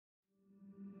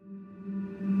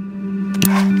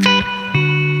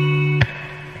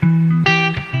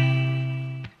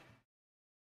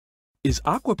Is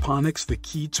aquaponics the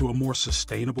key to a more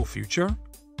sustainable future?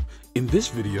 In this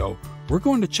video, we're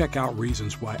going to check out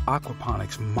reasons why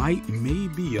aquaponics may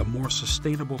be a more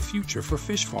sustainable future for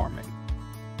fish farming.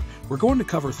 We're going to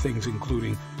cover things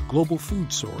including global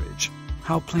food storage,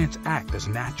 how plants act as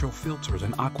natural filters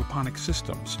in aquaponic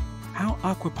systems, how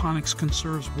aquaponics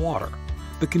conserves water,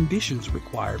 the conditions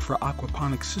required for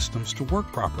aquaponic systems to work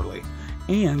properly,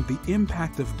 and the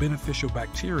impact of beneficial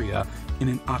bacteria in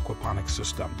an aquaponic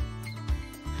system.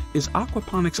 Is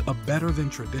aquaponics a better than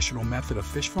traditional method of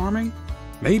fish farming?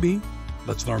 Maybe.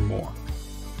 Let's learn more.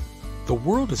 The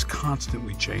world is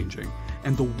constantly changing,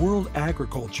 and the world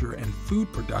agriculture and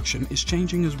food production is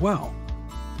changing as well.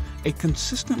 A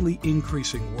consistently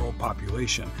increasing world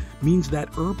population means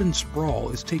that urban sprawl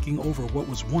is taking over what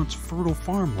was once fertile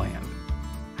farmland.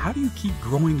 How do you keep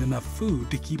growing enough food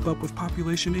to keep up with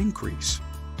population increase?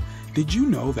 Did you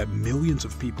know that millions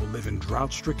of people live in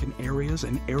drought-stricken areas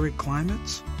and arid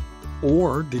climates?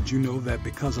 Or did you know that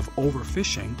because of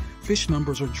overfishing, fish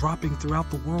numbers are dropping throughout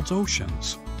the world's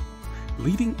oceans?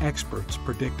 Leading experts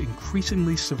predict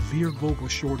increasingly severe global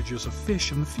shortages of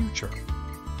fish in the future.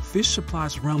 Fish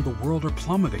supplies around the world are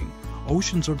plummeting,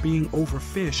 oceans are being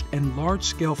overfished, and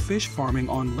large-scale fish farming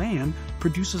on land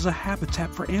produces a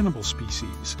habitat for animal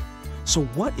species. So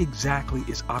what exactly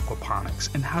is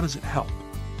aquaponics and how does it help?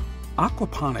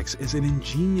 Aquaponics is an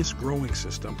ingenious growing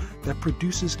system that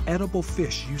produces edible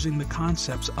fish using the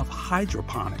concepts of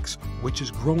hydroponics, which is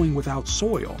growing without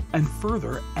soil, and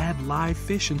further add live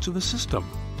fish into the system.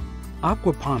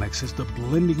 Aquaponics is the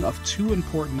blending of two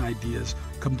important ideas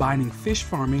combining fish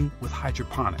farming with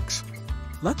hydroponics.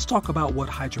 Let's talk about what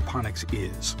hydroponics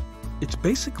is. It's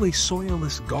basically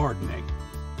soilless gardening.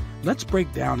 Let's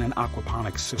break down an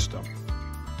aquaponics system.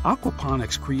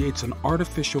 Aquaponics creates an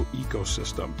artificial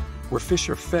ecosystem where fish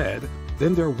are fed,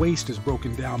 then their waste is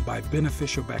broken down by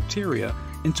beneficial bacteria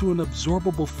into an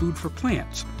absorbable food for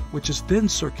plants, which is then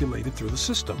circulated through the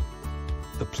system.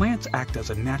 The plants act as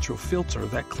a natural filter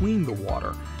that clean the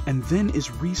water and then is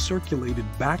recirculated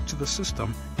back to the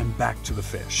system and back to the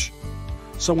fish.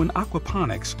 So in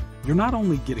aquaponics, you're not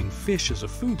only getting fish as a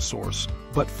food source,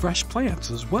 but fresh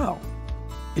plants as well.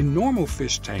 In normal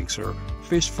fish tanks or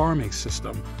fish farming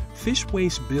system, fish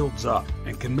waste builds up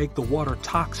and can make the water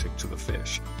toxic to the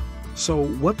fish. So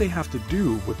what they have to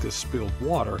do with this spilled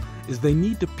water is they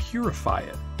need to purify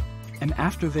it. And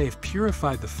after they've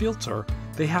purified the filter,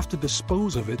 they have to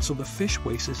dispose of it so the fish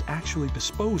waste is actually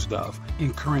disposed of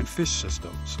in current fish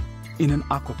systems. In an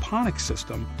aquaponic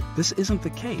system, this isn't the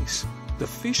case. The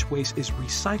fish waste is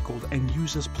recycled and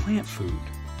used as plant food.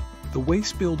 The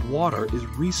waste-spilled water is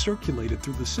recirculated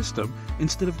through the system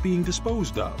instead of being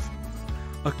disposed of.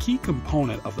 A key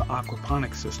component of the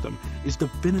aquaponic system is the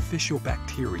beneficial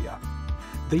bacteria.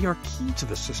 They are key to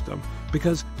the system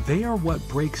because they are what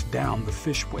breaks down the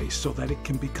fish waste so that it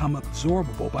can become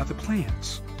absorbable by the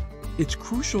plants. It's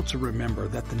crucial to remember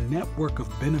that the network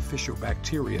of beneficial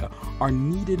bacteria are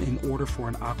needed in order for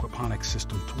an aquaponic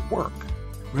system to work.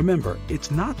 Remember,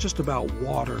 it's not just about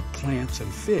water, plants,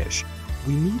 and fish.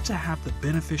 We need to have the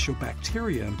beneficial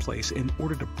bacteria in place in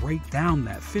order to break down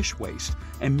that fish waste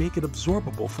and make it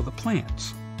absorbable for the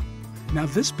plants. Now,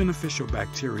 this beneficial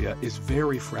bacteria is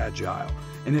very fragile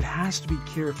and it has to be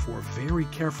cared for very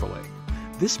carefully.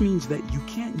 This means that you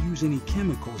can't use any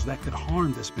chemicals that could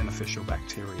harm this beneficial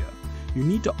bacteria. You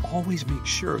need to always make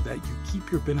sure that you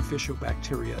keep your beneficial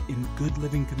bacteria in good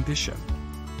living condition.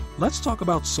 Let's talk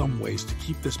about some ways to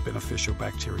keep this beneficial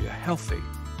bacteria healthy.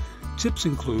 Tips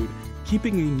include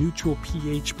keeping a neutral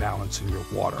pH balance in your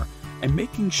water and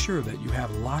making sure that you have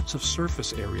lots of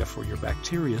surface area for your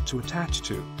bacteria to attach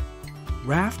to.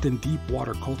 Raft and deep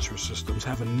water culture systems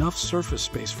have enough surface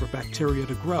space for bacteria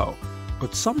to grow,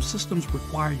 but some systems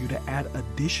require you to add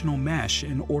additional mesh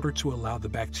in order to allow the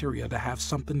bacteria to have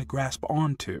something to grasp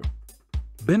onto.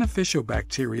 Beneficial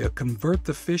bacteria convert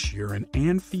the fish urine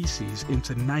and feces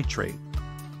into nitrate.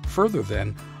 Further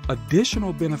then,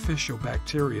 additional beneficial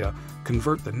bacteria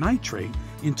convert the nitrate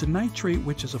into nitrate,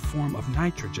 which is a form of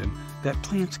nitrogen that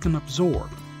plants can absorb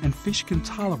and fish can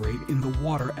tolerate in the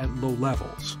water at low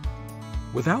levels.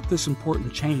 Without this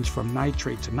important change from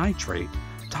nitrate to nitrate,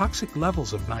 toxic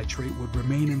levels of nitrate would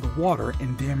remain in the water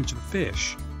and damage the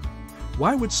fish.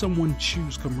 Why would someone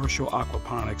choose commercial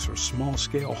aquaponics or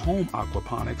small-scale home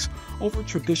aquaponics over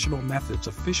traditional methods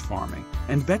of fish farming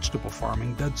and vegetable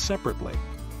farming done separately?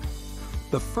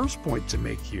 The first point to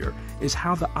make here is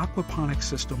how the aquaponic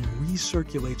system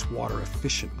recirculates water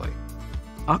efficiently.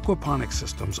 Aquaponic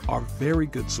systems are very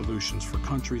good solutions for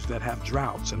countries that have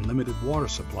droughts and limited water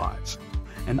supplies.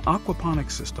 An aquaponic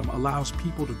system allows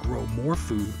people to grow more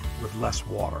food with less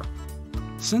water.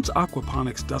 Since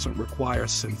aquaponics doesn't require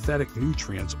synthetic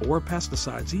nutrients or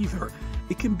pesticides either,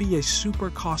 it can be a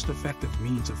super cost-effective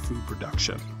means of food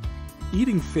production.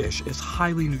 Eating fish is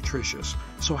highly nutritious,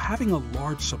 so having a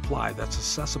large supply that's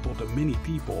accessible to many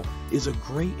people is a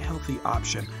great healthy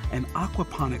option, and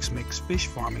aquaponics makes fish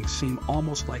farming seem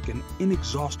almost like an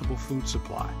inexhaustible food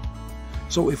supply.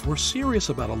 So if we're serious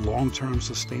about a long-term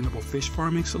sustainable fish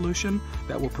farming solution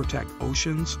that will protect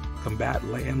oceans, combat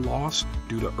land loss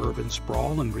due to urban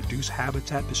sprawl, and reduce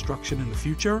habitat destruction in the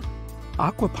future,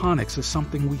 aquaponics is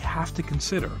something we have to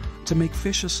consider to make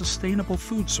fish a sustainable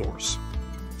food source.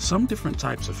 Some different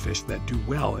types of fish that do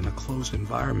well in a closed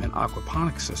environment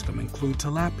aquaponics system include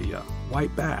tilapia,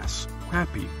 white bass,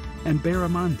 crappie, and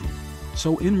barramundi.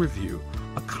 So in review,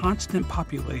 a constant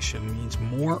population means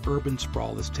more urban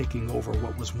sprawl is taking over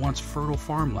what was once fertile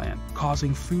farmland,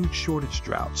 causing food shortage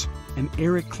droughts, and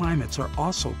arid climates are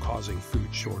also causing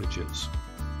food shortages.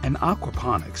 And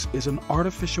aquaponics is an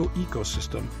artificial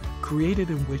ecosystem created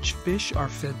in which fish are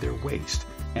fed their waste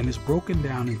and is broken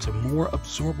down into more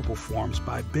absorbable forms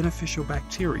by beneficial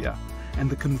bacteria, and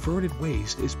the converted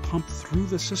waste is pumped through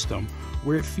the system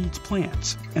where it feeds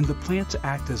plants, and the plants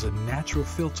act as a natural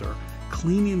filter,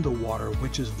 cleaning the water,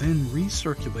 which is then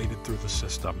recirculated through the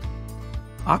system.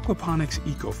 Aquaponics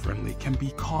eco-friendly can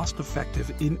be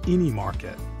cost-effective in any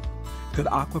market. Could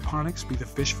aquaponics be the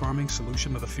fish farming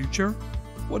solution of the future?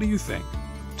 What do you think?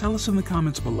 Tell us in the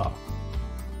comments below.